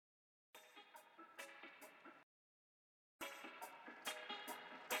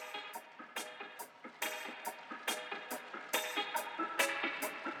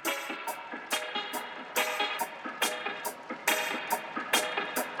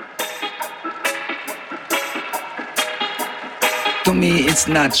To me, it's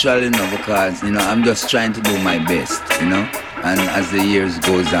natural, because, I'm just trying to do my best, and as the years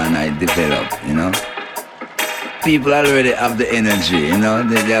goes on, I develop. People already have the energy,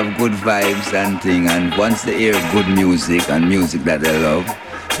 they have good vibes and thing, and once they hear good music and music that they love,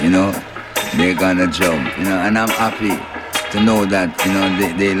 they're gonna jump, and I'm happy to know that,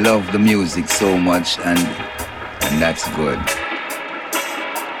 they love the music so much, and that's good.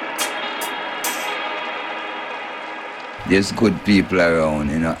 There's good people around,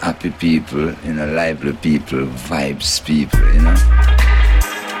 happy people, lively people, vibes people,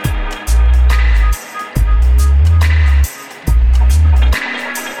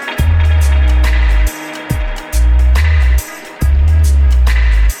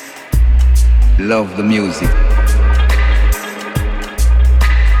 Love the music.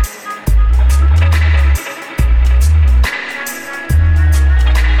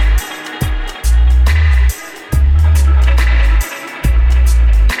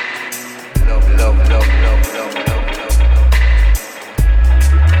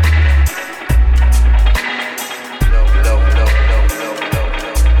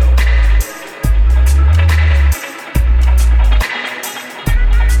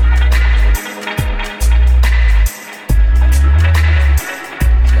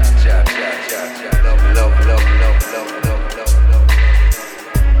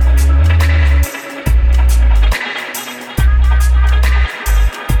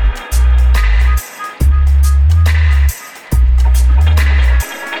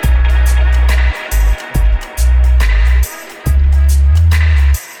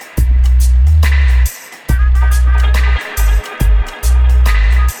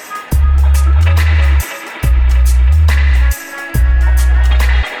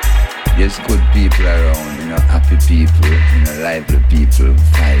 There's good people around, happy people, lively people,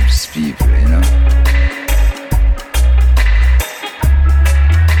 vibes people,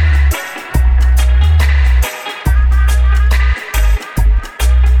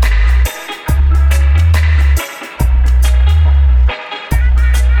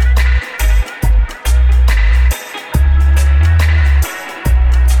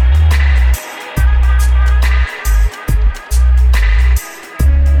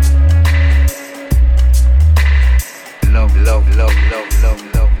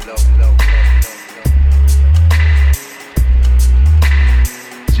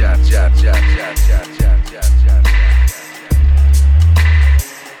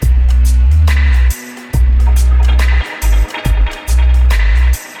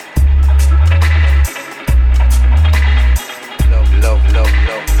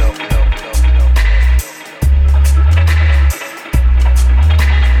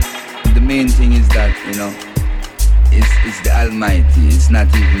 The main thing is that, it's the Almighty, it's not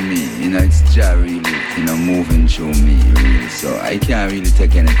even me, it's Jah really, moving through me, really. So I can't really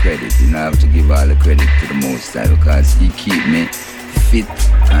take any credit, I have to give all the credit to the Most High because He keep me fit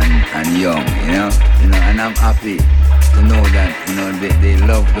and young, and I'm happy to know that, they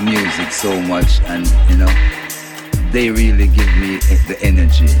love the music so much and, they really give me the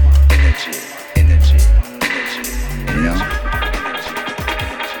energy,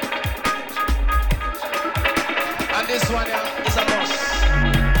 This one is a must.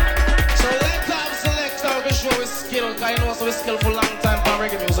 So let time select how we show his skill. Cause you know so we skill for a long time for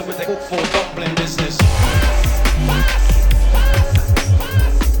reggae music with the cook food dumpling business.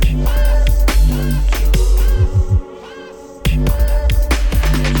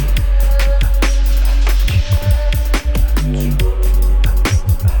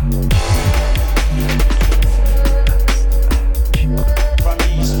 From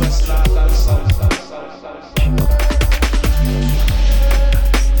east, west, north and south.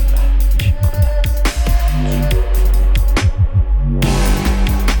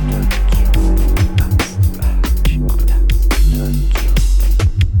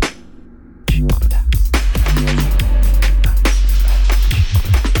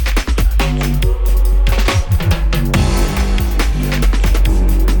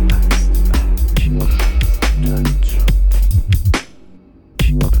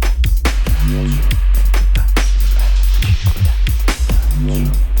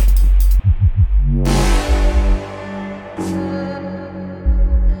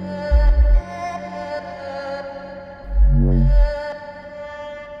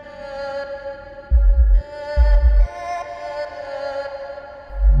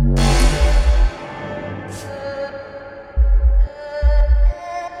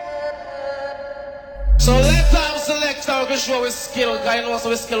 So let time select how we show his skill. Cause you know so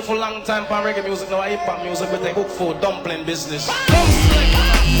we skill for a long time for reggae music. Now hip hop music with the cook food dumpling business. Come select.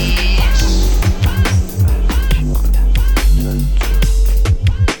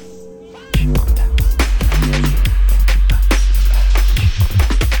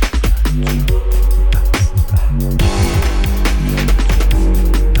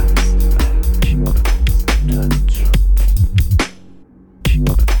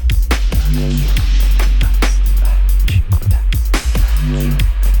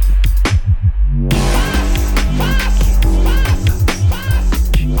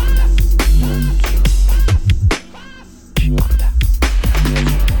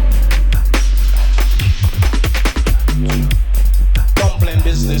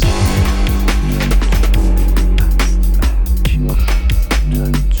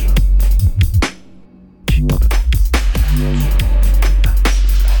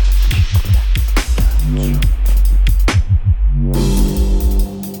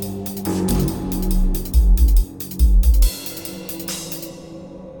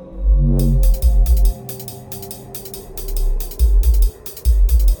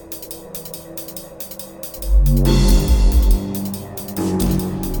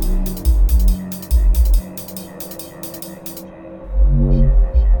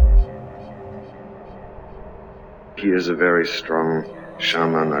 He is a very strong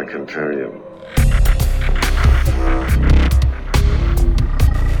shaman, I can tell you.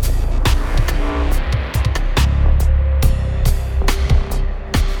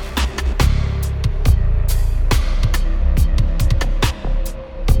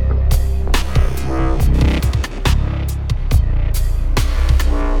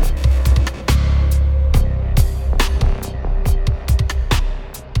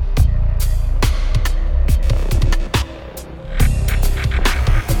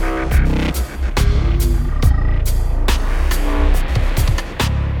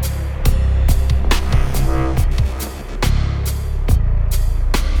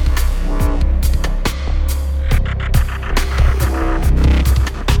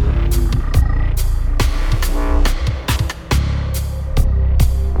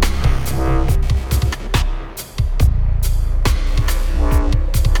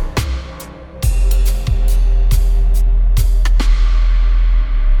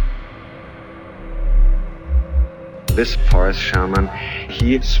 This forest shaman,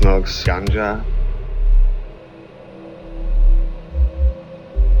 he smokes ganja.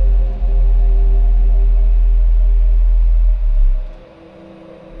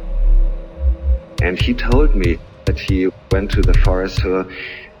 And he told me that he went to the forest to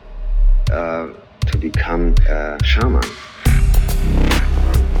become a shaman.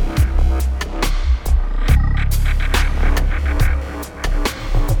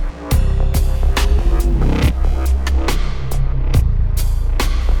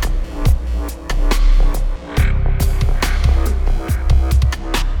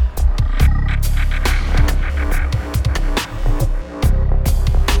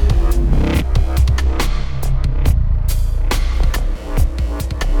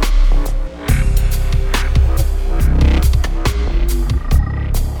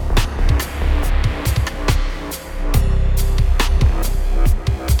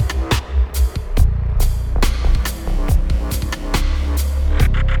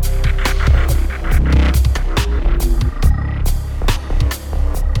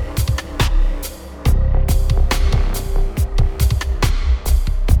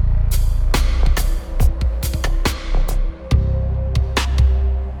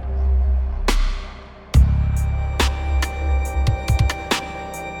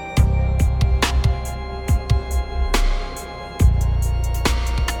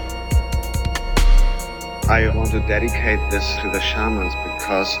 I want to dedicate this to the shamans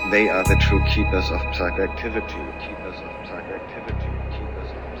because they are the true keepers of psychoactivity. Keepers of psychoactivity. Keepers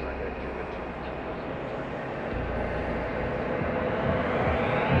of psychoactivity.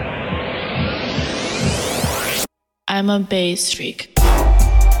 I'm a bass freak.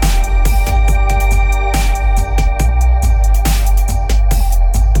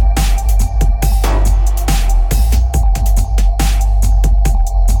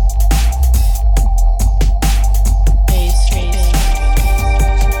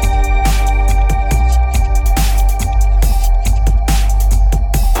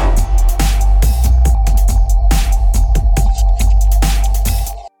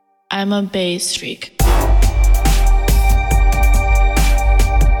 I'm a bass freak.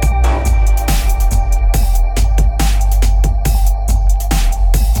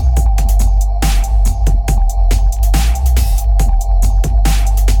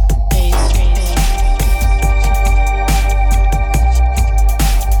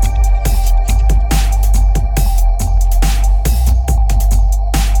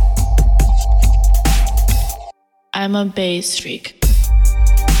 I'm a bass freak.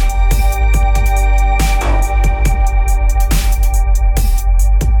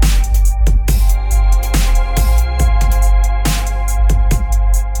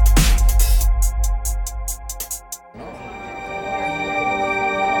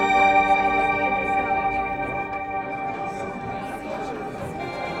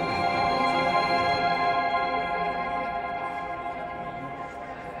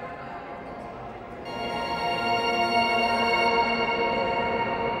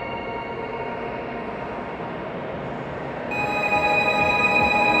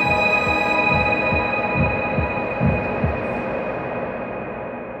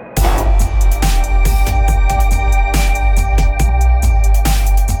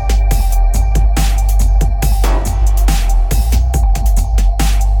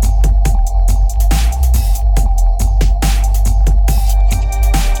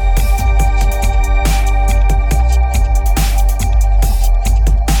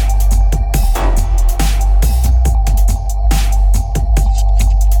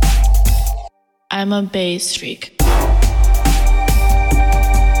 I'm a bass freak.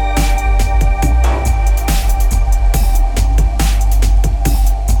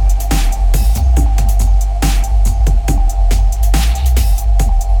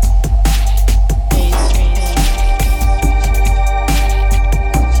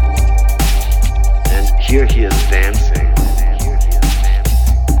 here he is dancing.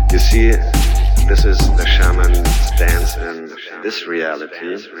 You see, this is the shaman's dance in this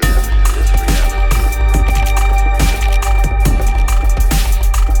reality.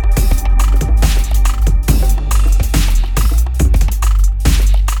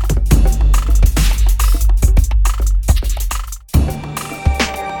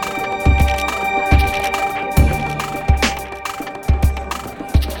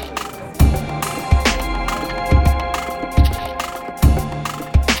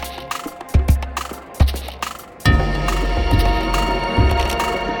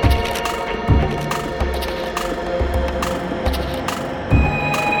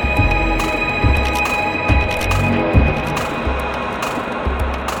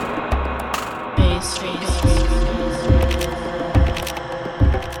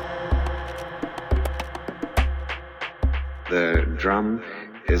 The drum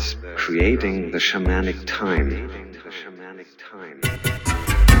is creating the shamanic time.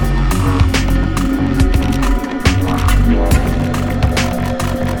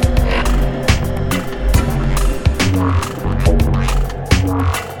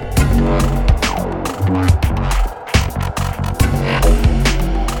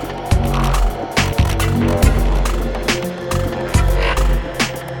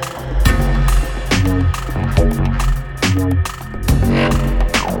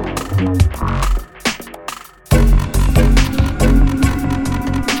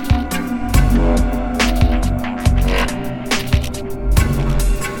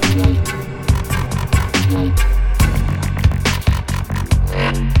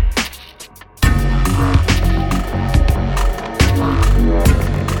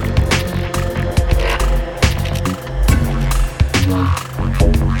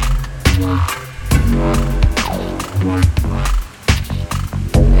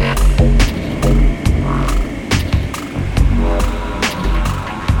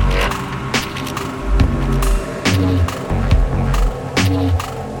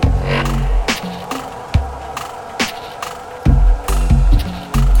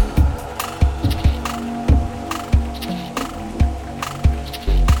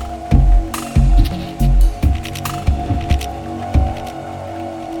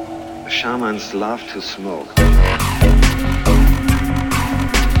 Shamans love to smoke.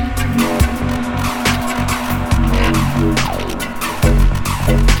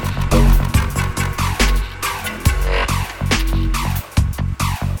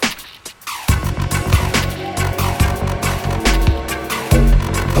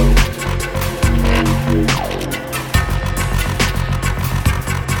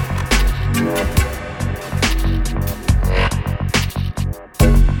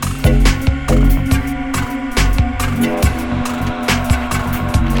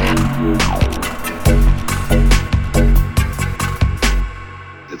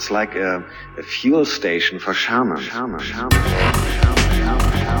 It's like a fuel station for shamans.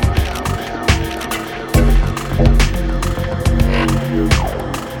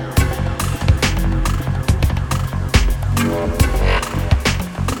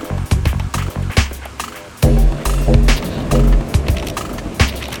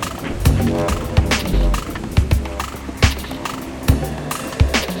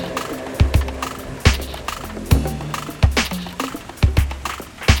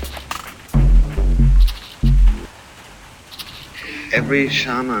 Every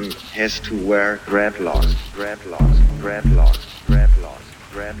shaman has to wear dreadlocks.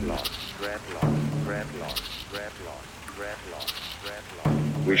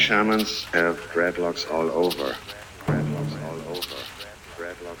 We shamans have dreadlocks all over.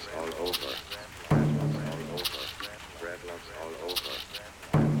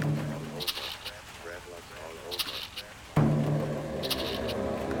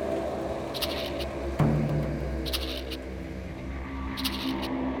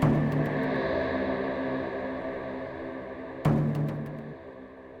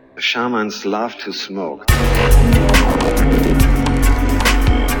 Shamans love to smoke.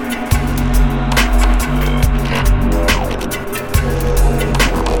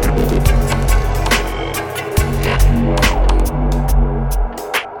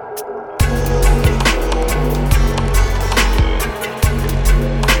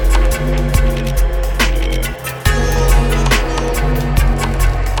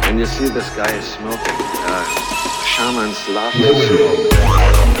 And you see this guy is smoking. Shamans love to smoke.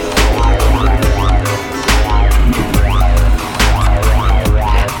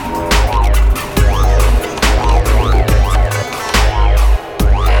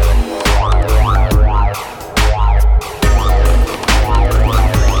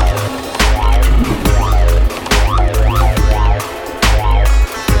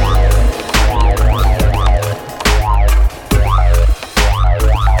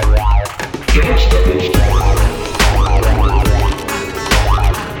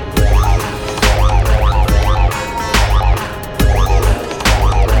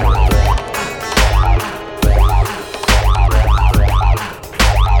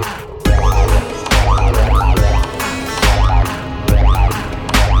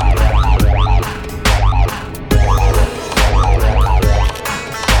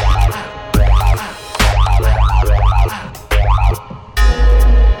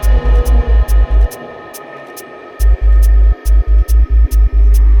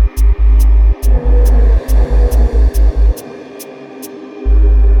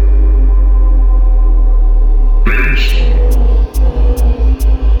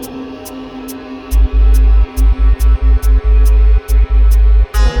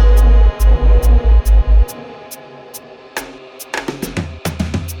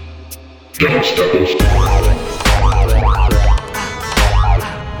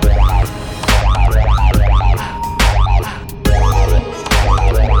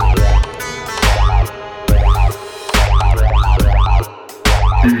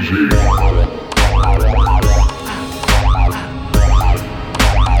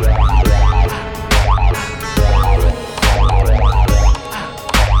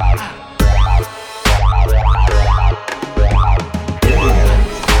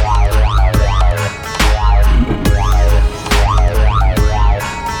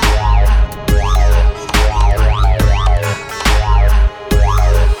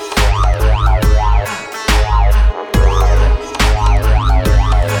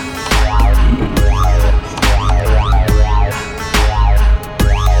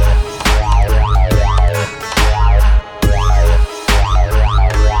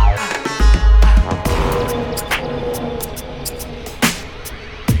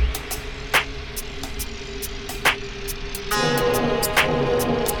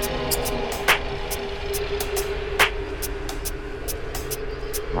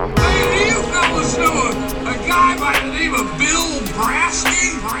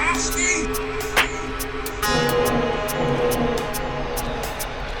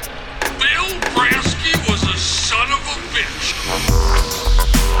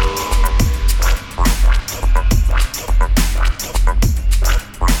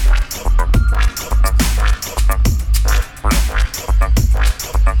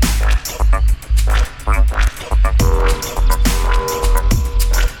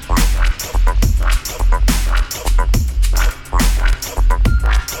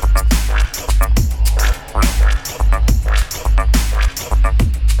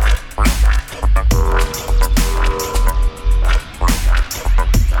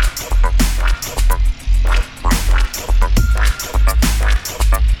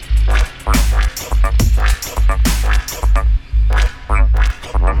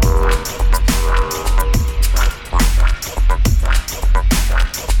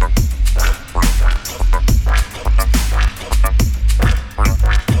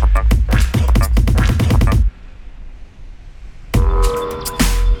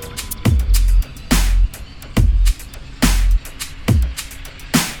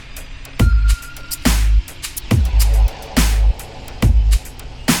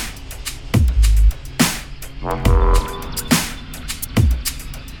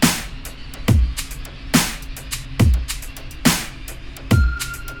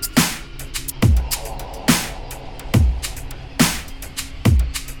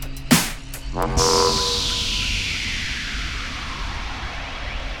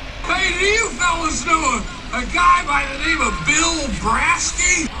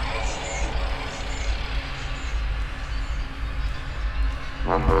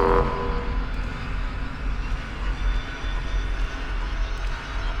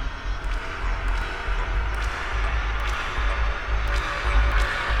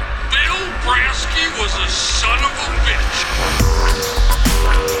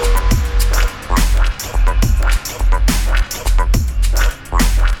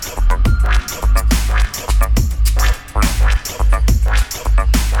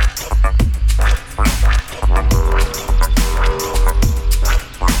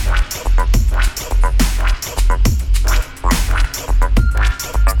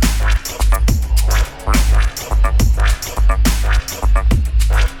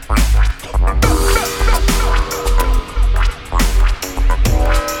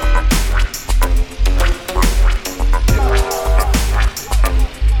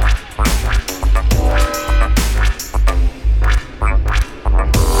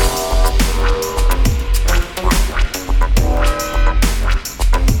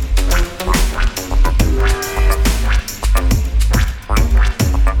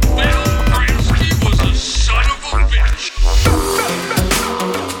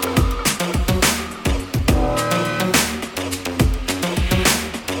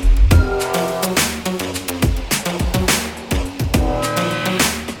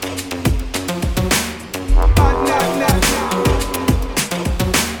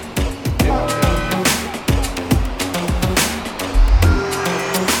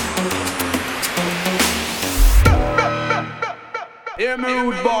 Hear me,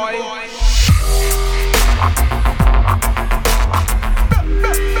 rude boy.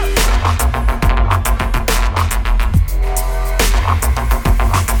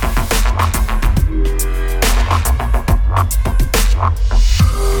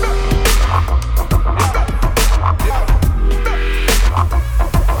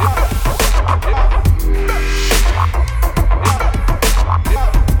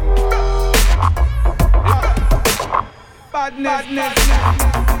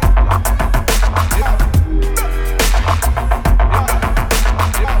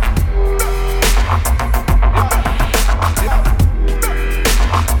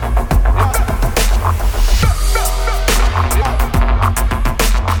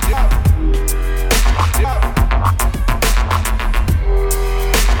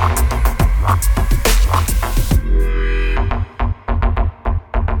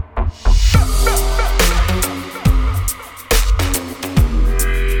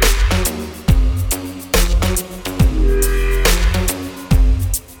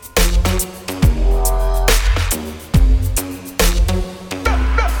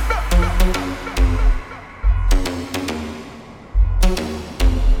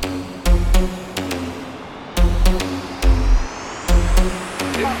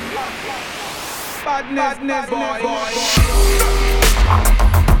 Badness, boy.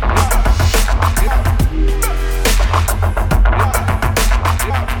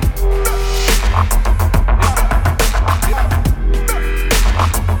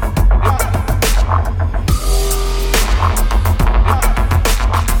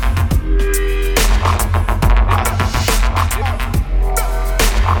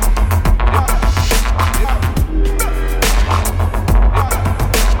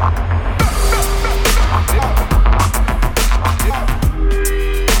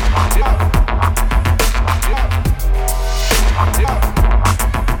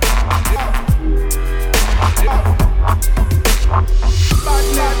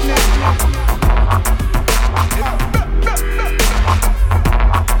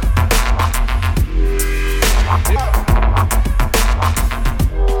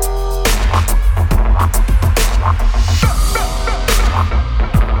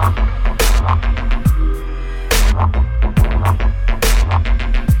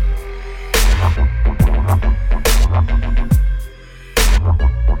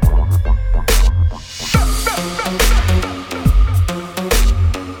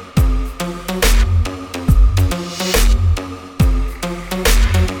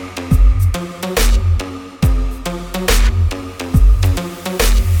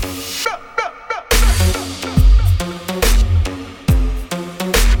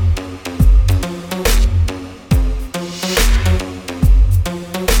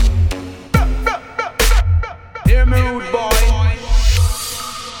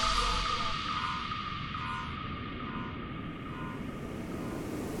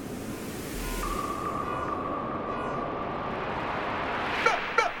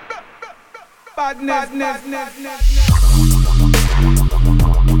 Badness.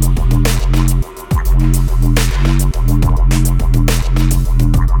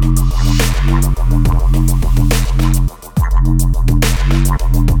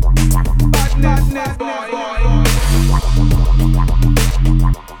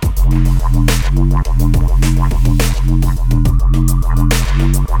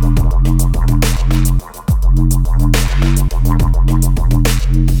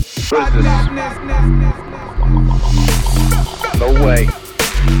 No way.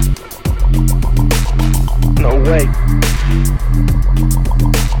 No way.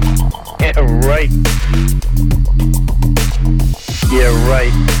 Yeah, right. Yeah,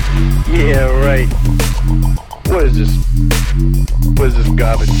 right. Yeah, right. What is this? What is this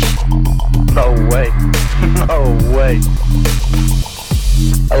garbage? No way. No way.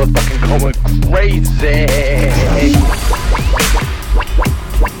 I was fucking going crazy.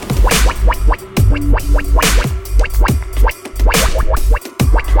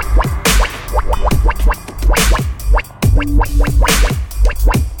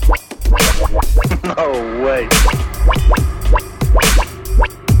 No way.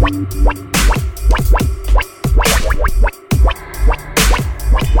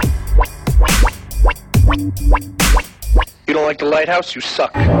 You don't like the lighthouse? You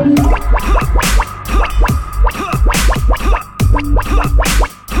suck.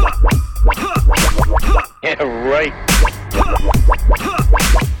 Yeah, right.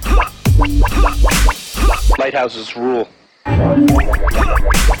 Lighthouses rule.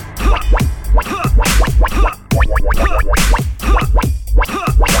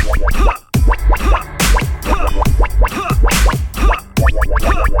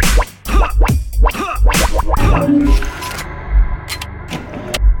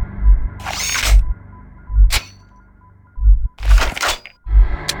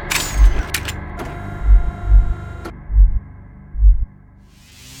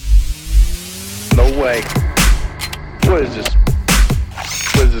 No way. What is this?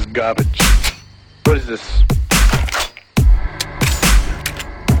 What is this garbage? What is this?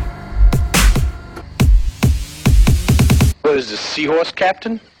 What is this, Seahorse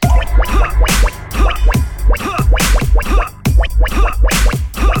Captain?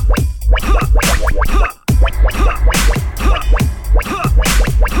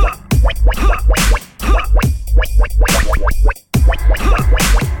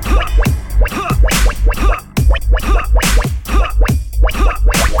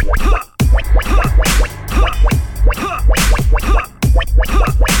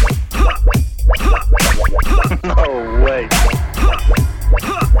 No way.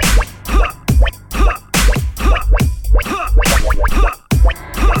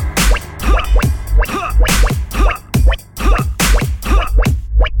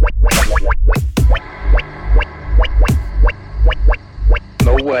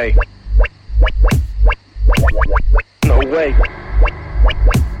 No way. No way.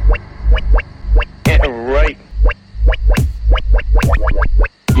 Yeah, right.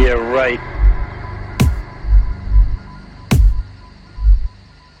 Yeah, right.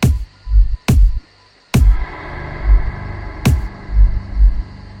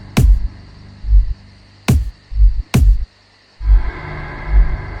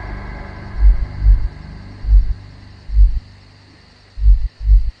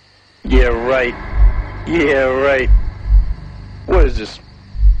 Yeah, right. Yeah, right. What is this?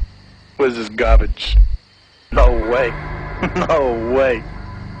 What is this garbage? No way. No way.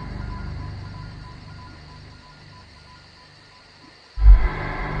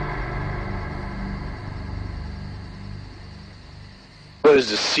 What is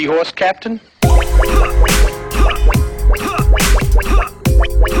this, Seahorse Captain?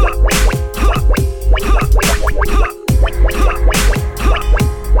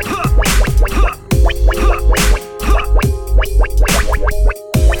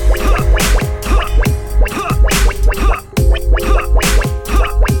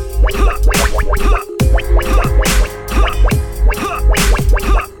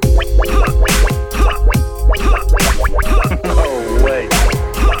 No way.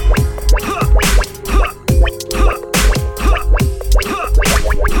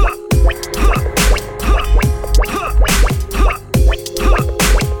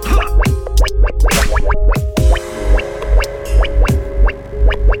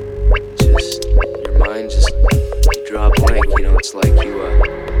 Just your mind just you draw a blank, you know, it's like you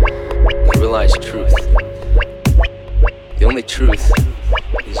realize truth. The only truth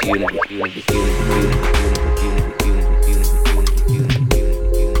is unity, unity, unity, unity, unity, unity, unity, unity, unity, unity,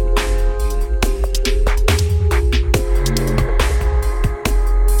 unity.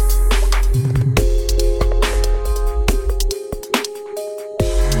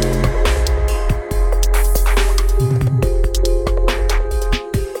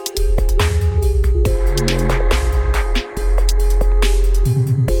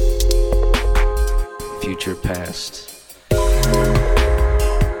 Future past.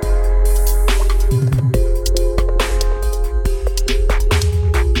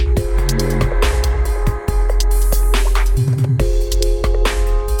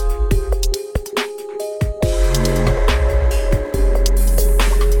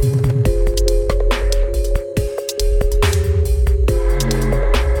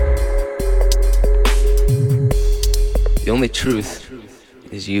 The only truth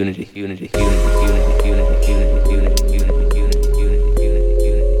is unity, unity, unity, unity, unity, unity, unity, unity, unity, unity,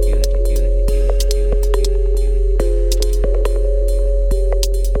 unity, unity, unity, unity.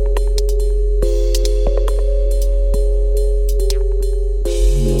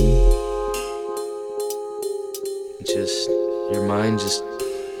 Just your mind just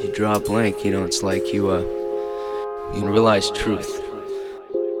you draw a blank, you know, it's like you realize truth.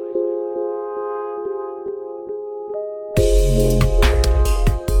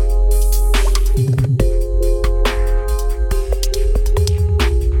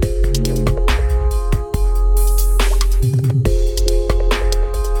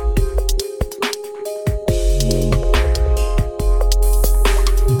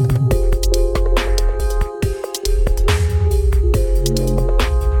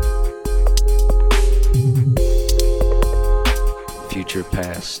 Future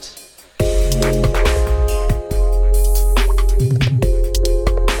past.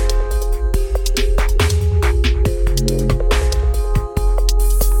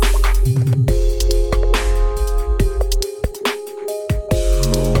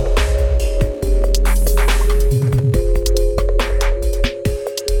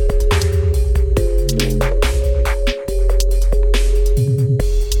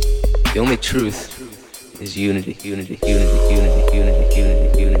 The only truth is unity, unity, unity, unity, unity,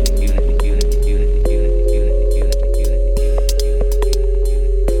 unity, unity, unity, unity, unity, unity, unity, unity, unity,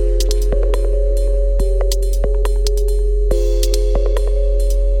 unity.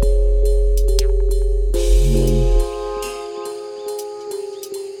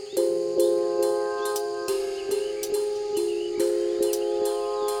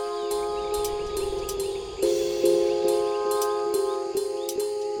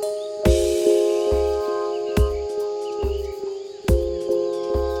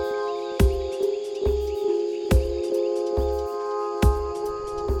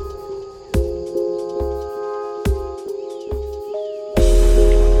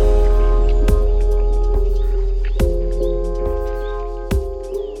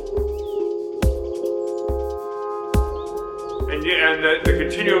 And the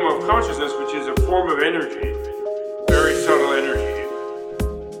continuum of consciousness, which is a form of energy, very subtle energy,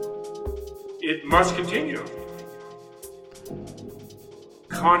 it must continue.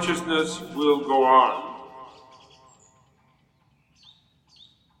 Consciousness will go on.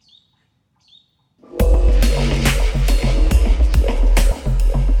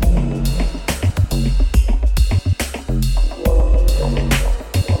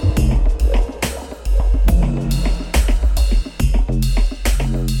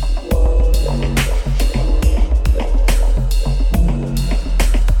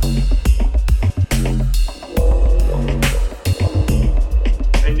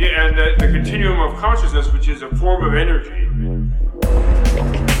 Consciousness, which is a form of energy.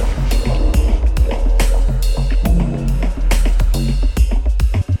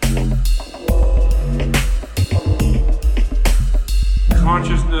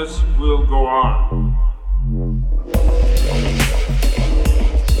 Consciousness will go on.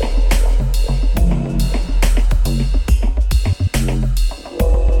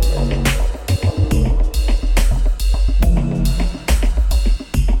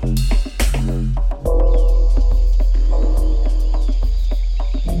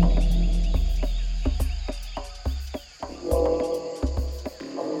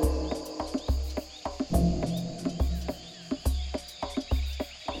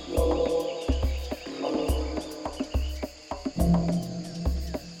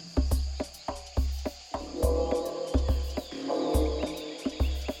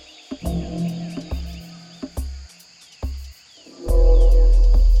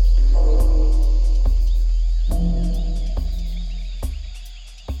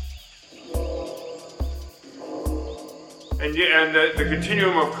 And the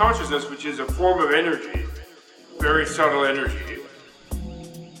continuum of consciousness, which is a form of energy, very subtle energy,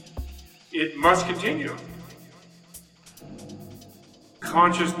 it must continue.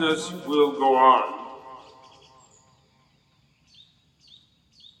 Consciousness will go on.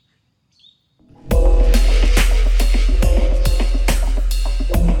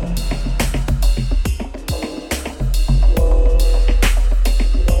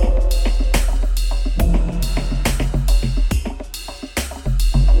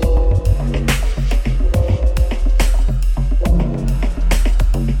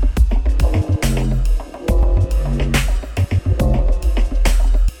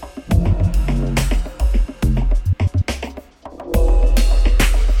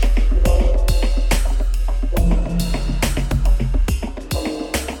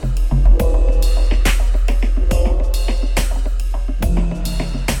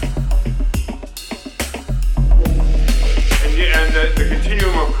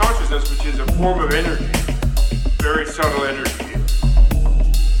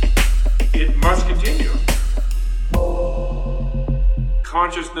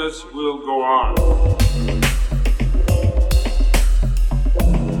 Consciousness will go on.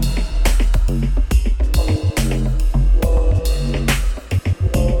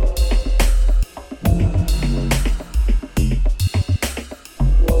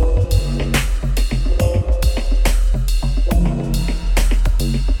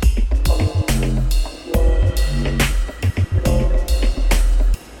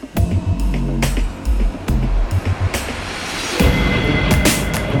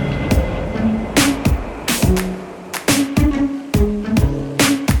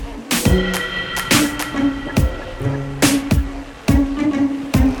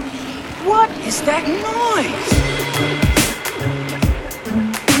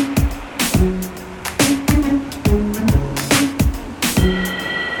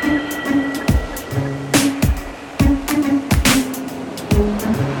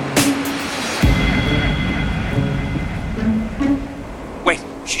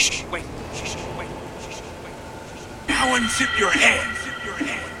 Unzip your head.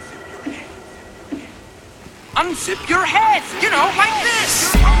 Unzip your head. You know, like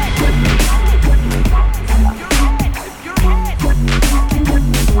this.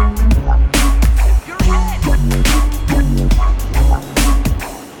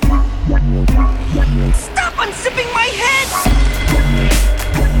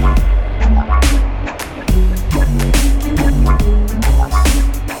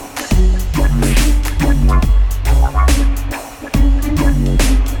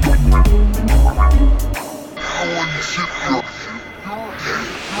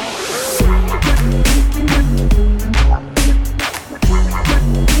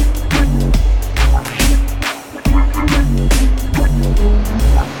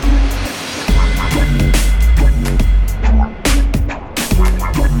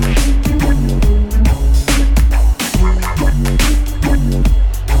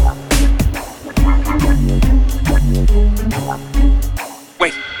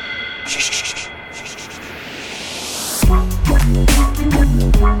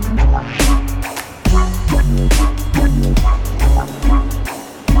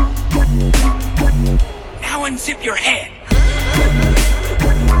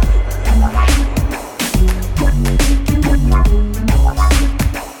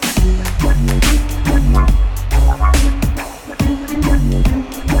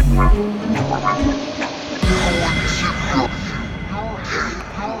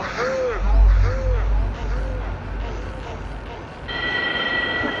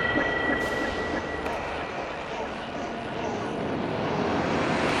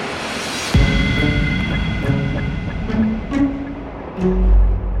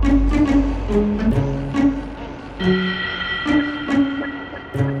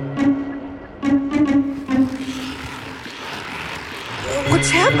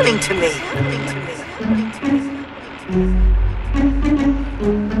 happening to me?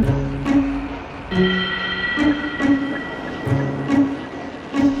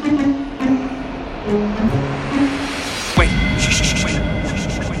 Wait. Wait.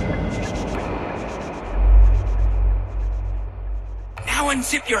 Now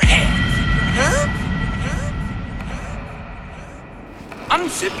unzip your head. Huh?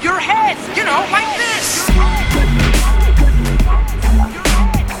 Unzip your head. You know, like this.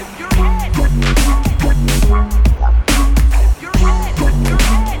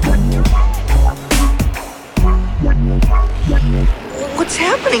 What's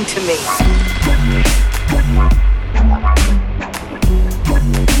happening to me?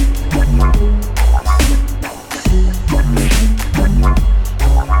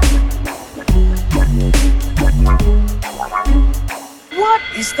 What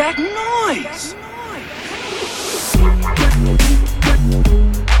is that noise?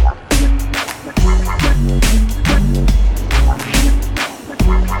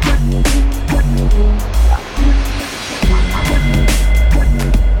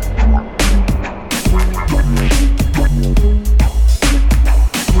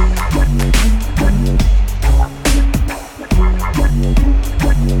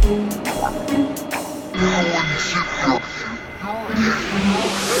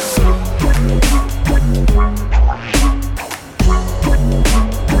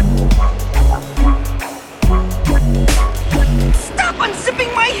 Stop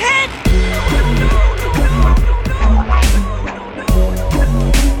unzipping my head!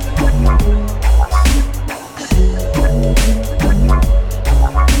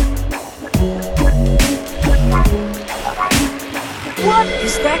 What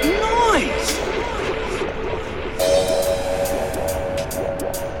is that noise?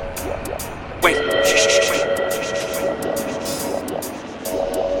 Wait. Wait.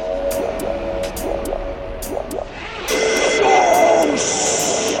 Oh,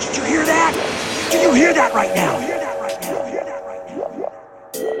 shh. Did you hear that? Do you hear that right now?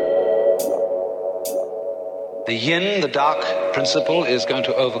 The yin, the dark principle, is going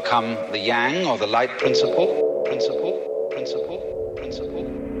to overcome the yang, or the light principle.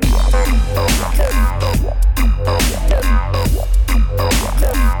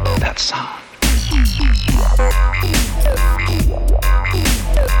 That sound.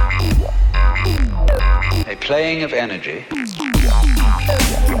 A playing of energy.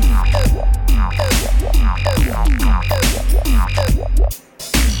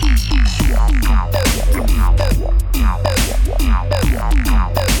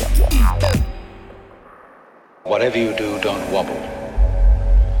 Whatever you do, don't wobble.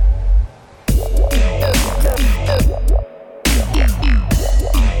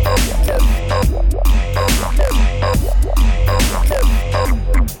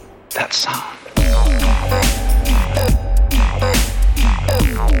 That sound.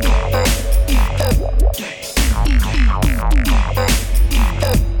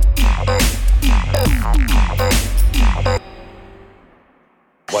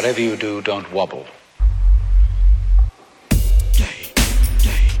 Whatever you do, don't wobble.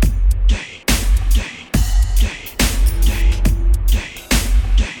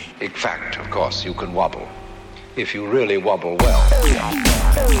 Big fact, of course, you can wobble. If you really wobble well.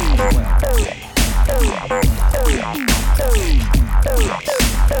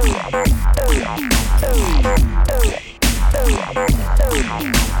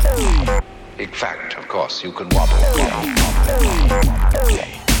 Big fact, of course, you can wobble.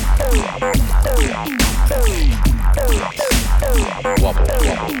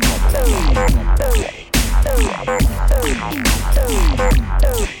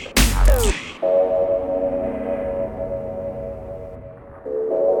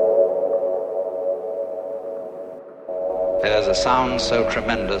 There's a sound so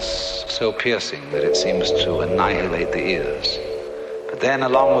tremendous, so piercing, that it seems to annihilate the ears. But then,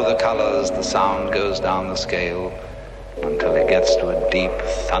 along with the colors, the sound goes down the scale until it gets to a deep,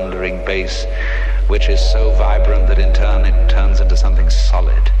 thundering bass, which is so vibrant that in turn it turns into something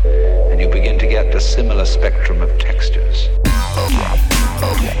solid, and you begin to get a similar spectrum of textures.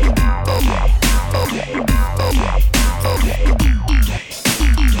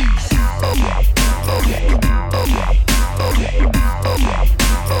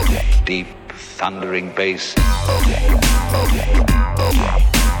 Deep, thundering bass.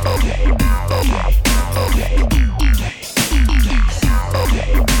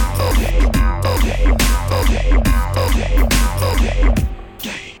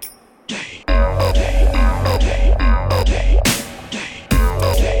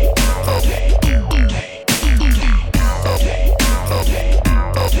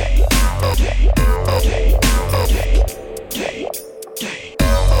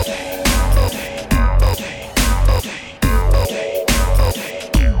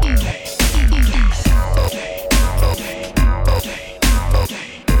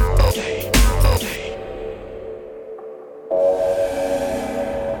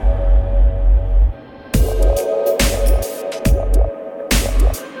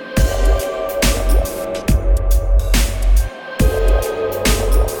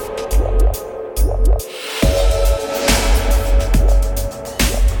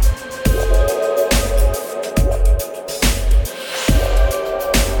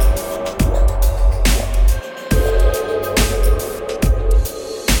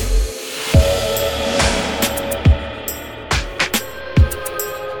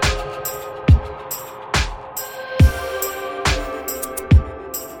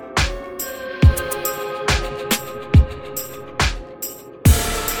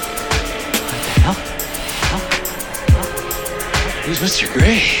 Mr.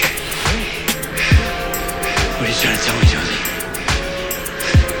 Gray? What are you trying to tell me, Jonesy?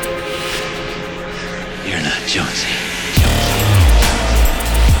 You're not Jonesy.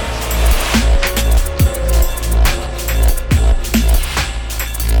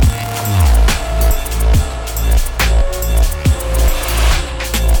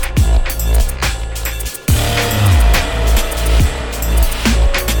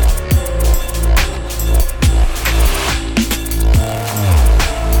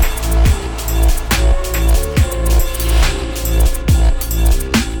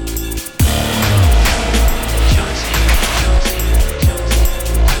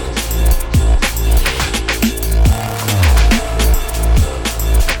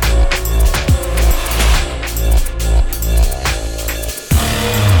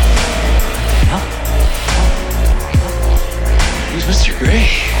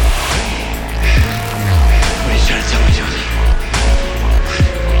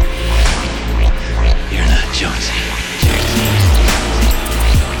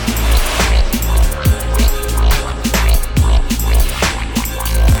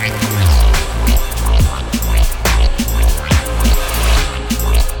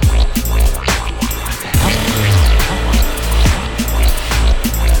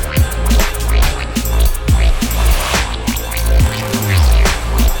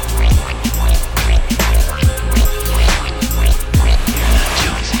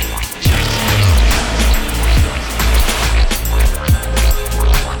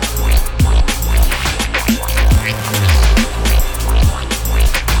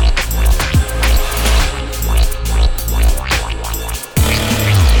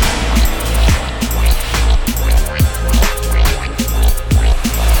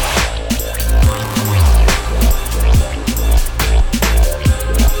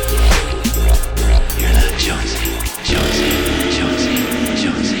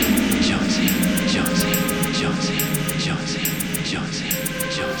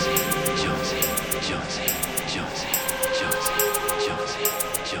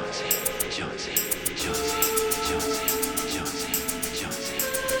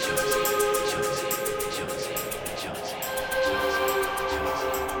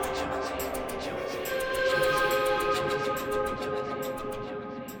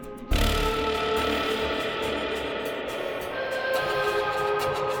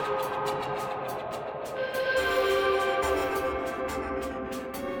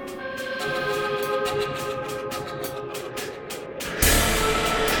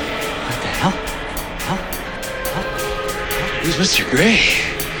 Mr. Gray?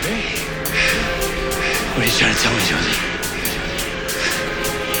 What are you trying to tell me, Jonesy?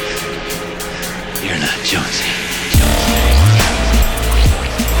 You're not Jonesy.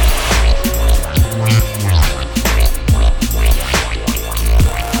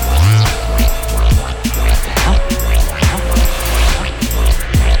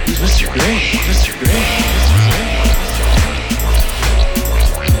 Mr. Gray? Mr. Gray?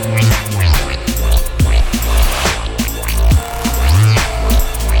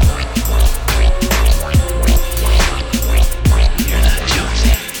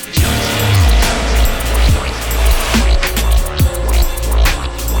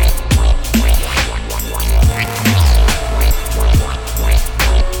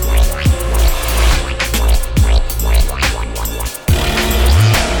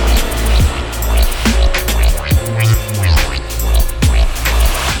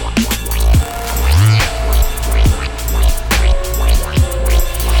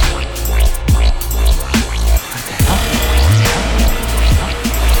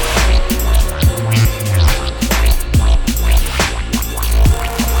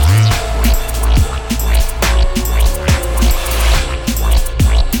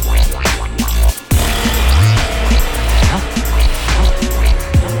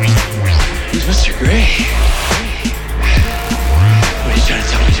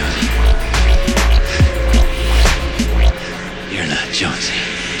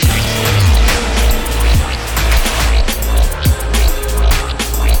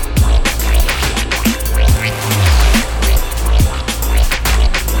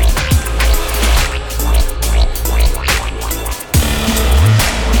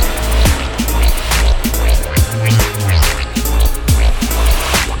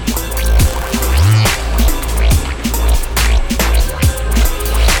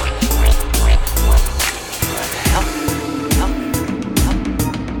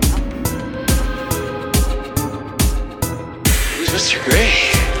 Mr.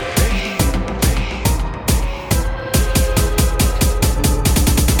 Gray.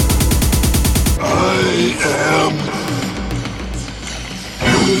 I am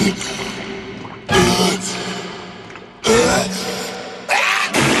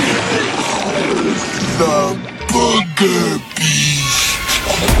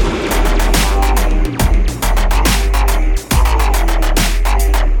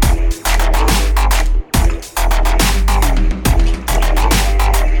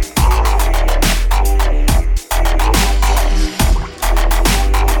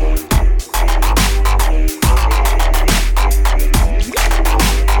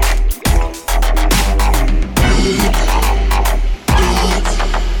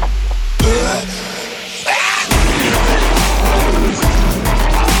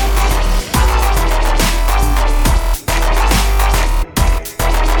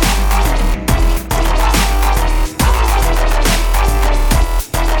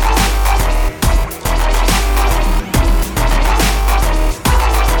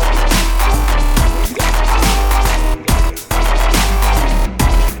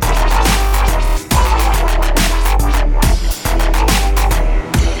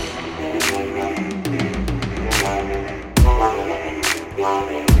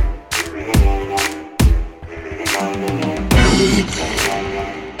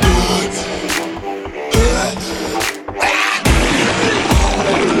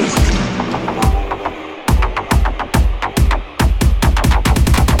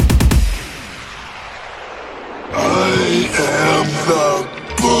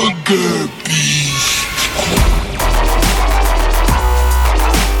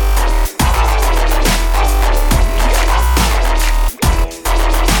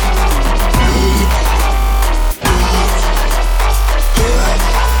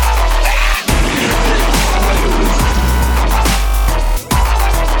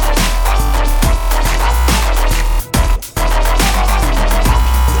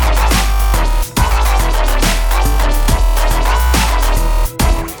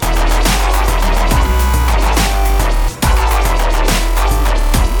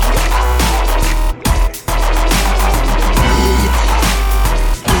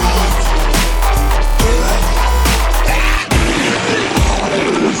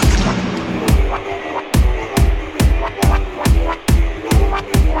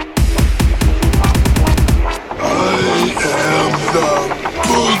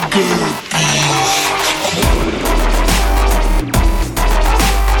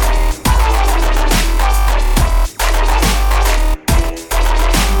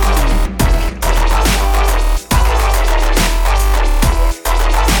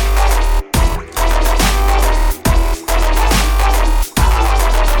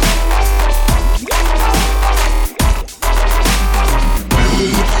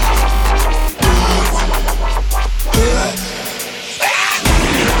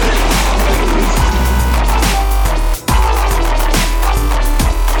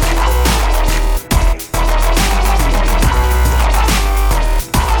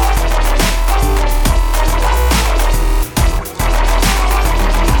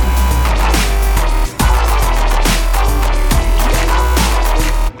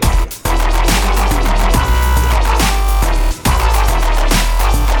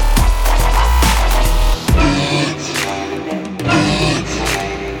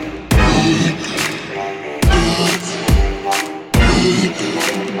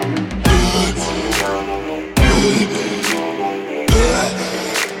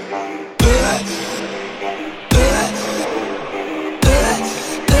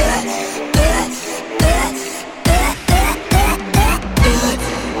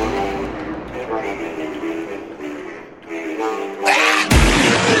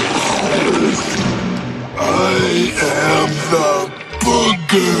I am the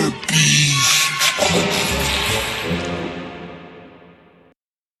Booger Beast.